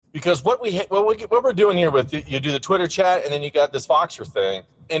Because what we're doing here with you do the Twitter chat and then you got this Voxer thing,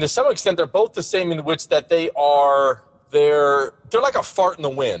 and to some extent they're both the same in which that they're like a fart in the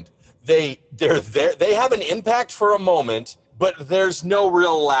wind. They're there. They have an impact for a moment, but there's no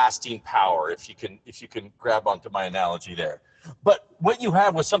real lasting power. If you can grab onto my analogy there. But what you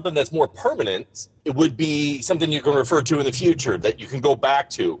have with something that's more permanent, it would be something you can refer to in the future that you can go back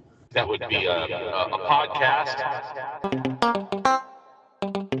to. That would be a podcast.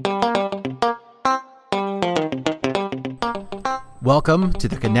 Welcome to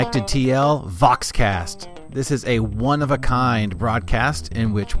the Connected TL VoxCast. This is a one-of-a-kind broadcast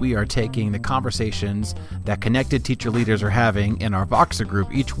in which we are taking the conversations that connected teacher leaders are having in our Voxer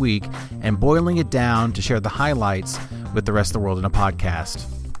group each week and boiling it down to share the highlights with the rest of the world in a podcast.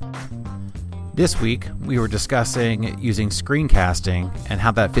 This week, we were discussing using screencasting and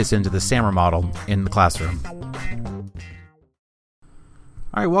how that fits into the SAMR model in the classroom.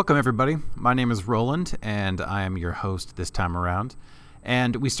 All right, welcome everybody. My name is Roland, and I am your host this time around.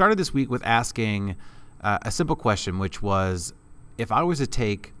 And we started this week with asking a simple question, which was, if I was to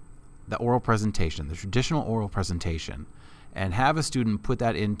take the oral presentation, the traditional oral presentation, and have a student put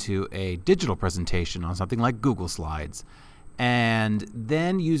that into a digital presentation on something like Google Slides, and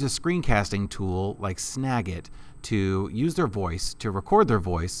then use a screencasting tool like Snagit to use their voice, to record their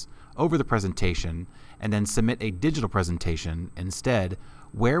voice over the presentation, and then submit a digital presentation instead,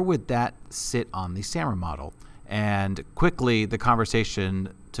 where would that sit on the SAMR model? And quickly, the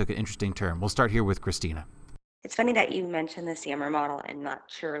conversation took an interesting turn. We'll start here with Christina. It's funny that you mentioned the SAMR model and not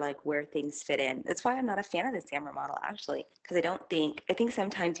sure where things fit in. That's why I'm not a fan of the SAMR model, actually, because I think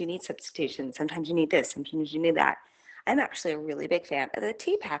sometimes you need substitution. Sometimes you need this, sometimes you need that. I'm actually a really big fan of the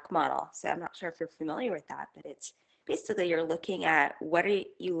TPAC model. So I'm not sure if you're familiar with that, but it's basically you're looking at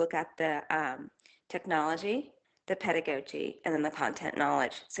you look at the technology, the pedagogy, and then the content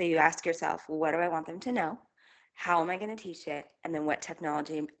knowledge. So you ask yourself, what do I want them to know? How am I going to teach it? And then what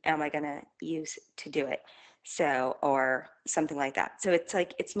technology am I going to use to do it? So, or something like that. So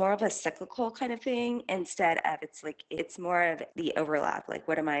it's more of a cyclical kind of thing instead of it's more of the overlap.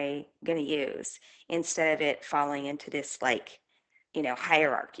 What am I going to use instead of it falling into this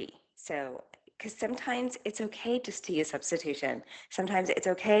hierarchy. So, because sometimes it's okay just to use substitution. Sometimes it's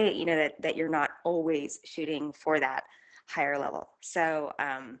okay, that you're not always shooting for that higher level. So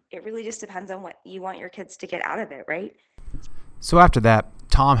it really just depends on what you want your kids to get out of it, right? So after that,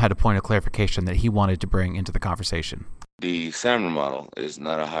 Tom had a point of clarification that he wanted to bring into the conversation. The SAMR model is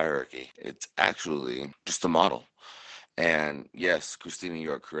not a hierarchy. It's actually just a model. And yes, Christina,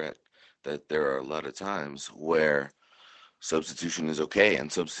 you are correct that there are a lot of times where substitution is okay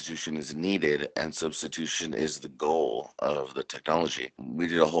and substitution is needed and substitution is the goal of the technology. We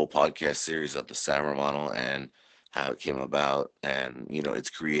did a whole podcast series of the SAMR model and how it came about and, its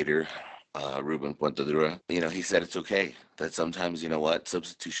creator, Ruben Puentedura, he said it's okay that sometimes,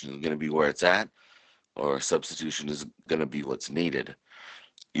 substitution is going to be where it's at or substitution is going to be what's needed.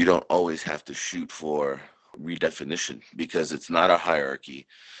 You don't always have to shoot for redefinition because it's not a hierarchy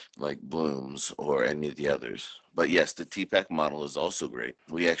like Bloom's or any of the others. But yes, the TPAC model is also great.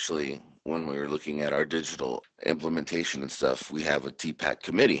 We actually, when we were looking at our digital implementation and stuff, we have a TPAC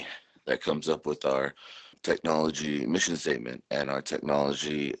committee that comes up with our technology mission statement and our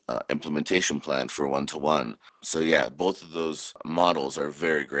technology implementation plan for one-to-one. So yeah, both of those models are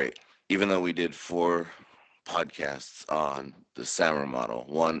very great. Even though we did 4 podcasts on the SAMR model,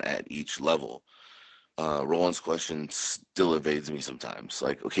 one at each level, Roland's question still evades me sometimes.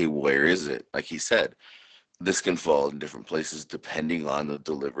 Okay, where is it? Like he said, this can fall in different places depending on the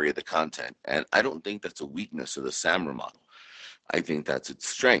delivery of the content. And I don't think that's a weakness of the SAMR model. I think that's its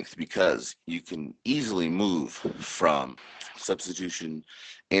strength because you can easily move from substitution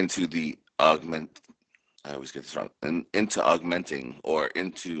into the I always get this wrong, and into augmenting or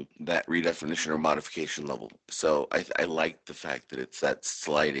into that redefinition or modification level. So I like the fact that it's that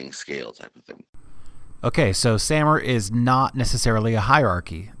sliding scale type of thing. Okay, so SAMR is not necessarily a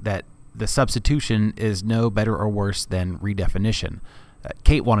hierarchy, that the substitution is no better or worse than redefinition.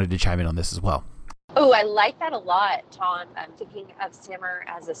 Kate wanted to chime in on this as well. Oh, I like that a lot, Tom. I'm thinking of SAMR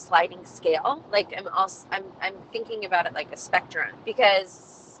as a sliding scale. I'm thinking about it like a spectrum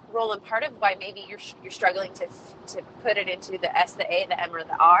because, Roland, part of why maybe you're struggling to put it into the S, the A, the M, or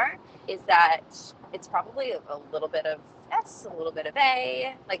the R is that it's probably a little bit of S, a little bit of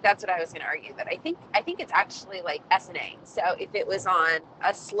A. That's what I was going to argue. That I think it's actually like S and A. So if it was on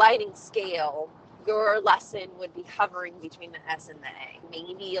a sliding scale, your lesson would be hovering between the S and the A,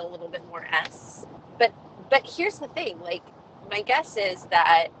 maybe a little bit more S. But here's the thing, my guess is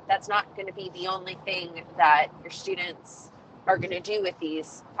that that's not going to be the only thing that your students are going to do with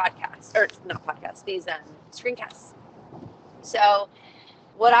these podcasts, or not podcasts, these screencasts. So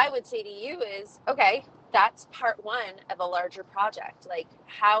what I would say to you is, okay, that's part one of a larger project. Like,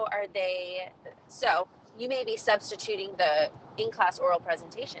 how are they? So you may be substituting the in-class oral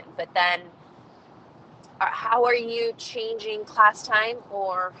presentation, but then how are you changing class time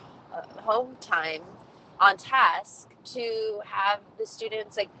or home time on task to have the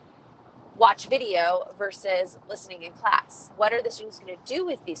students like watch video versus listening in class? What are the students going to do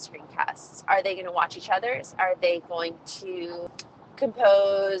with these screencasts? Are they going to watch each other's? Are they going to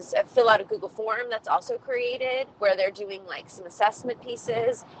fill out a Google form that's also created where they're doing like some assessment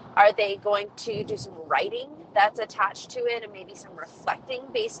pieces? Are they going to do some writing that's attached to it and maybe some reflecting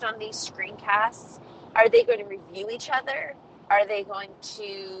based on these screencasts? Are they going to review each other? Are they going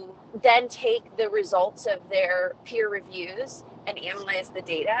to then take the results of their peer reviews and analyze the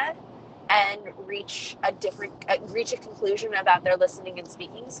data and reach a conclusion about their listening and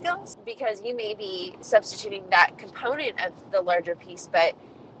speaking skills? Because you may be substituting that component of the larger piece, but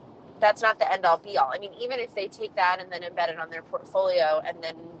that's not the end all be all. I mean, even if they take that and then embed it on their portfolio and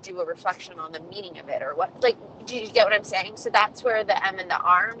then do a reflection on the meaning of it or what, like, do you get what I'm saying? So that's where the M and the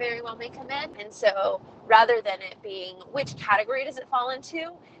R very well may come in. And so rather than it being which category does it fall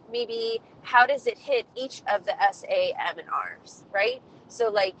into, maybe how does it hit each of the S, A, M, and R's, right? So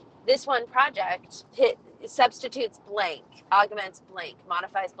like this one project substitutes blank, augments blank,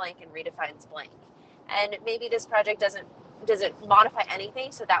 modifies blank, and redefines blank. And maybe this project doesn't modify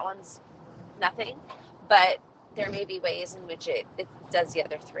anything, so that one's nothing, but there may be ways in which it does the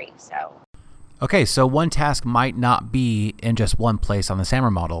other three. So okay, so one task might not be in just one place on the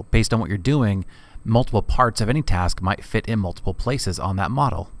SAMR model. Based on what you're doing, multiple parts of any task might fit in multiple places on that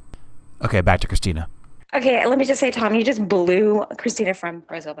model. Okay, back to Christina. Okay, let me just say, Tom, you just blew, Christina from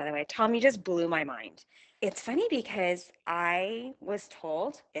Brazil, by the way. Tom, you just blew my mind. It's funny because I was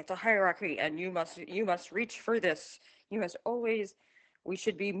told it's a hierarchy and you must reach for this. We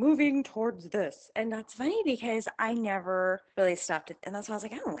should be moving towards this. And that's funny because I never really stopped it. And that's why I was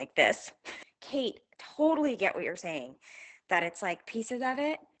like, I don't like this. Kate, totally get what you're saying, that it's like pieces of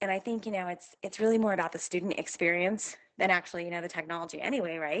it. And I think, it's really more about the student experience than actually, the technology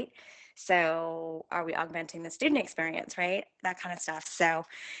anyway, right? So are we augmenting the student experience, right? That kind of stuff.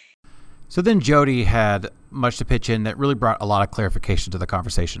 So then Jody had much to pitch in that really brought a lot of clarification to the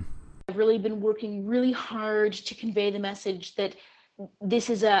conversation. I've really been working really hard to convey the message that this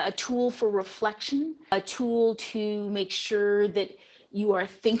is a tool for reflection, a tool to make sure that you are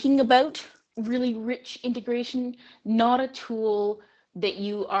thinking about really rich integration, not a tool that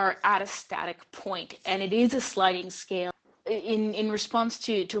you are at a static point. And it is a sliding scale. In response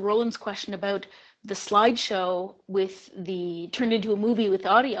to Roland's question about the slideshow with the turned into a movie with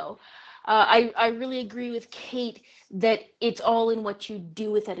audio, I really agree with Kate that it's all in what you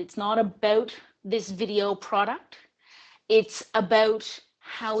do with it. It's not about this video product. It's about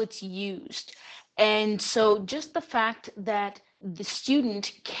how it's used. And so just the fact that the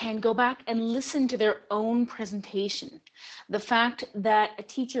student can go back and listen to their own presentation, the fact that a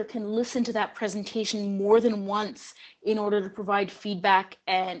teacher can listen to that presentation more than once in order to provide feedback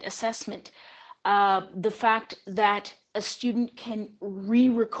and assessment, the fact that a student can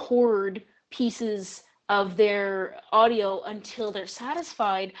re-record pieces of their audio until they're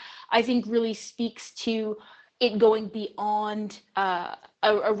satisfied, I think really speaks to it going beyond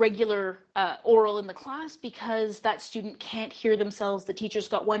a regular oral in the class, because that student can't hear themselves. The teacher's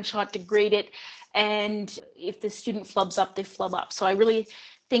got one shot to grade it, and if the student flubs up, they flub up. So I really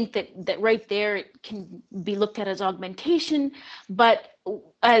think that right there it can be looked at as augmentation. But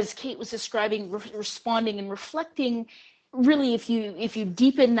as Kate was describing, responding and reflecting, really if you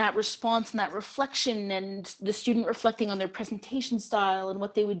deepen that response and that reflection, and the student reflecting on their presentation style and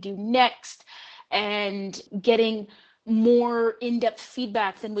what they would do next, and getting more in-depth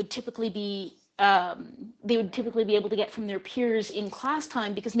feedback than would typically be they would typically be able to get from their peers in class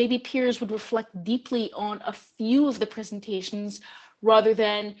time, because maybe peers would reflect deeply on a few of the presentations rather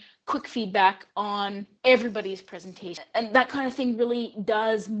than quick feedback on everybody's presentation. And that kind of thing really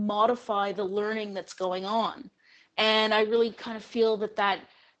does modify the learning that's going on. And I really kind of feel that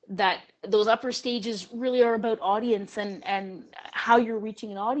those upper stages really are about audience and how you're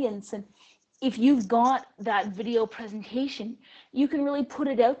reaching an audience. And if you've got that video presentation, you can really put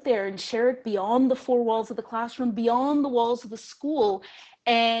it out there and share it beyond the four walls of the classroom, beyond the walls of the school.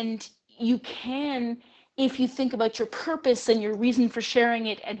 And you can, if you think about your purpose and your reason for sharing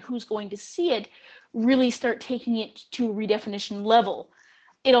it and who's going to see it, really start taking it to a redefinition level.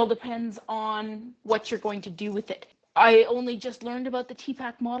 It all depends on what you're going to do with it. I only just learned about the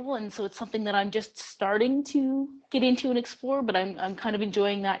TPAC model, and so it's something that I'm just starting to get into and explore, but I'm kind of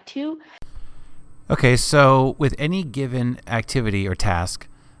enjoying that too. Okay, so with any given activity or task,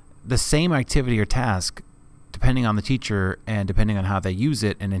 the same activity or task, depending on the teacher and depending on how they use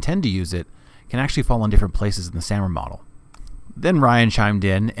it and intend to use it, can actually fall in different places in the SAMR model. Then Ryan chimed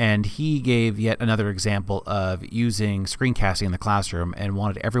in, and he gave yet another example of using screencasting in the classroom and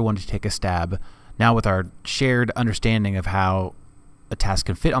wanted everyone to take a stab, now with our shared understanding of how a task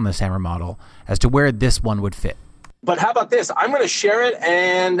can fit on the SAMR model, as to where this one would fit. But how about this? I'm going to share it,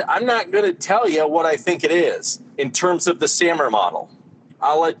 and I'm not going to tell you what I think it is in terms of the SAMR model.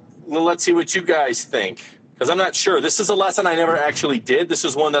 Let's see what you guys think, because I'm not sure. This is a lesson I never actually did. This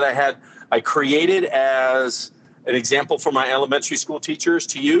is one that I created as an example for my elementary school teachers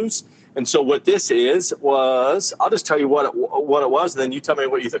to use. And so what this was, I'll just tell you what it was, and then you tell me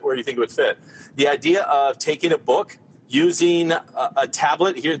where you think it would fit. The idea of taking a book, using a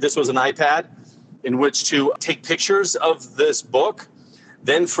tablet here. This was an iPad, in which to take pictures of this book,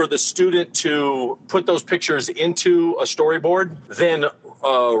 then for the student to put those pictures into a storyboard, then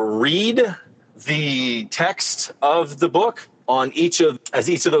read the text of the book as each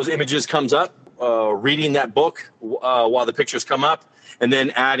of those images comes up, reading that book while the pictures come up, and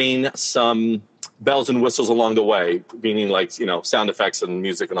then adding some bells and whistles along the way, meaning like, sound effects and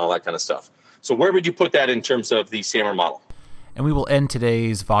music and all that kind of stuff. So where would you put that in terms of the SAMR model? And we will end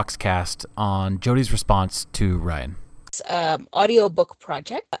today's VoxCast on Jody's response to Ryan. Audiobook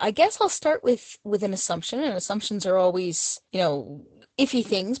project. I guess I'll start with an assumption, and assumptions are always, iffy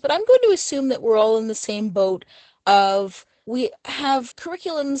things, but I'm going to assume that we're all in the same boat of we have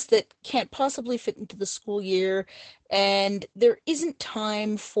curriculums that can't possibly fit into the school year, and there isn't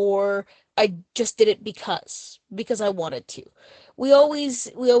time for I just did it because I wanted to. We always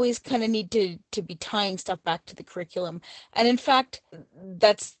kind of need to be tying stuff back to the curriculum. And in fact,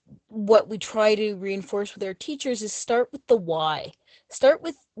 that's what we try to reinforce with our teachers is start with the why. Start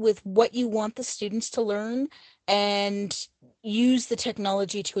with what you want the students to learn and use the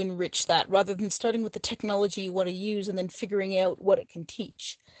technology to enrich that rather than starting with the technology you want to use and then figuring out what it can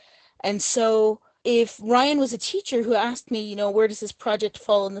teach. And so if Ryan was a teacher who asked me, where does this project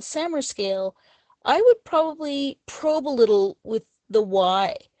fall in the SAMR scale, I would probably probe a little with the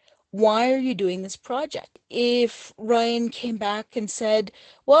why. Why are you doing this project? If Ryan came back and said,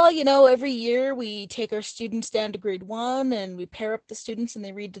 well, every year we take our students down to grade 1 and we pair up the students and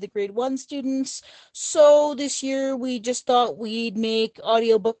they read to the grade 1 students. So this year we just thought we'd make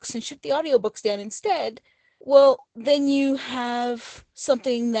audiobooks and ship the audiobooks down instead. Well, then you have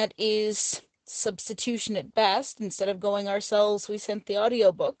something that is substitution at best. Instead of going ourselves, we sent the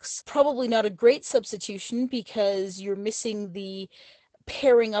audiobooks. Probably not a great substitution because you're missing the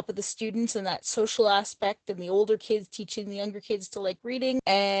pairing up of the students and that social aspect, and the older kids teaching the younger kids to like reading,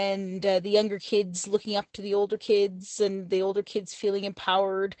 and the younger kids looking up to the older kids, and the older kids feeling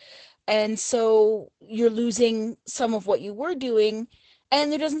empowered. And so you're losing some of what you were doing,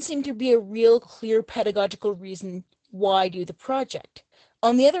 and there doesn't seem to be a real clear pedagogical reason why do the project.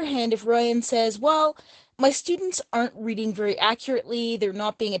 On the other hand, if Ryan says, well, my students aren't reading very accurately, they're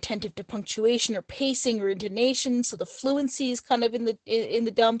not being attentive to punctuation or pacing or intonation, so the fluency is kind of in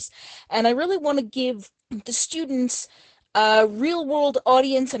the dumps, and I really want to give the students a real world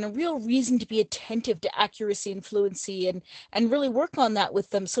audience and a real reason to be attentive to accuracy and fluency and really work on that with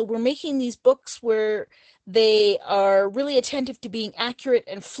them. So we're making these books where they are really attentive to being accurate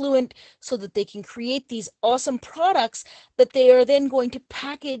and fluent so that they can create these awesome products that they are then going to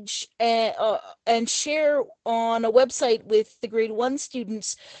package and share on a website with the grade 1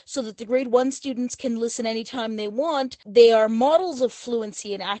 students so that the grade 1 students can listen anytime they want. They are models of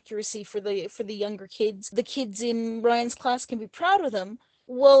fluency and accuracy for the younger kids. The kids in Ryan's class can be proud of them.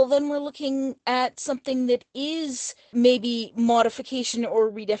 Well, then we're looking at something that is maybe modification or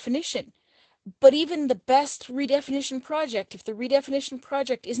redefinition. But even the best redefinition project, if the redefinition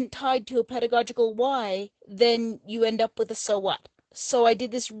project isn't tied to a pedagogical why, then you end up with a so what. So I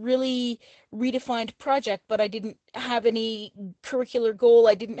did this really redefined project, but I didn't have any curricular goal.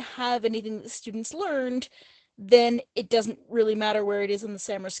 I didn't have anything that the students learned. Then it doesn't really matter where it is on the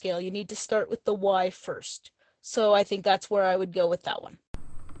SAMR scale. You need to start with the why first. So I think that's where I would go with that one.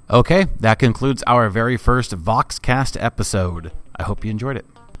 Okay, that concludes our very first VoxCast episode. I hope you enjoyed it.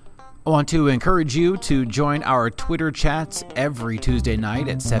 I want to encourage you to join our Twitter chats every Tuesday night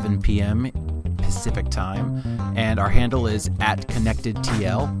at 7 p.m. Pacific time, and our handle is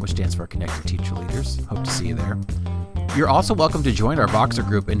 @ConnectedTL, which stands for Connected Teacher Leaders. Hope to see you there. You're also welcome to join our Voxer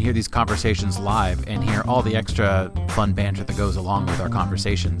group and hear these conversations live and hear all the extra fun banter that goes along with our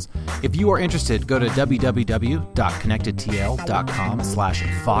conversations. If you are interested, go to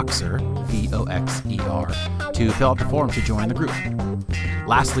www.connectedtl.com/Voxer, VOXER, to fill out the form to join the group.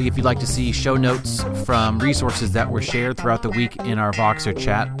 Lastly, if you'd like to see show notes from resources that were shared throughout the week in our Voxer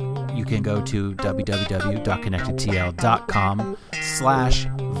chat, you can go to www.connectedtl.com/VoxCast,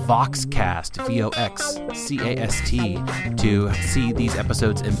 VoxCast, to see these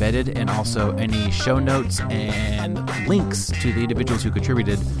episodes embedded and also any show notes and links to the individuals who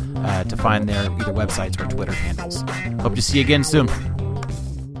contributed to find their either websites or Twitter handles. Hope to see you again soon.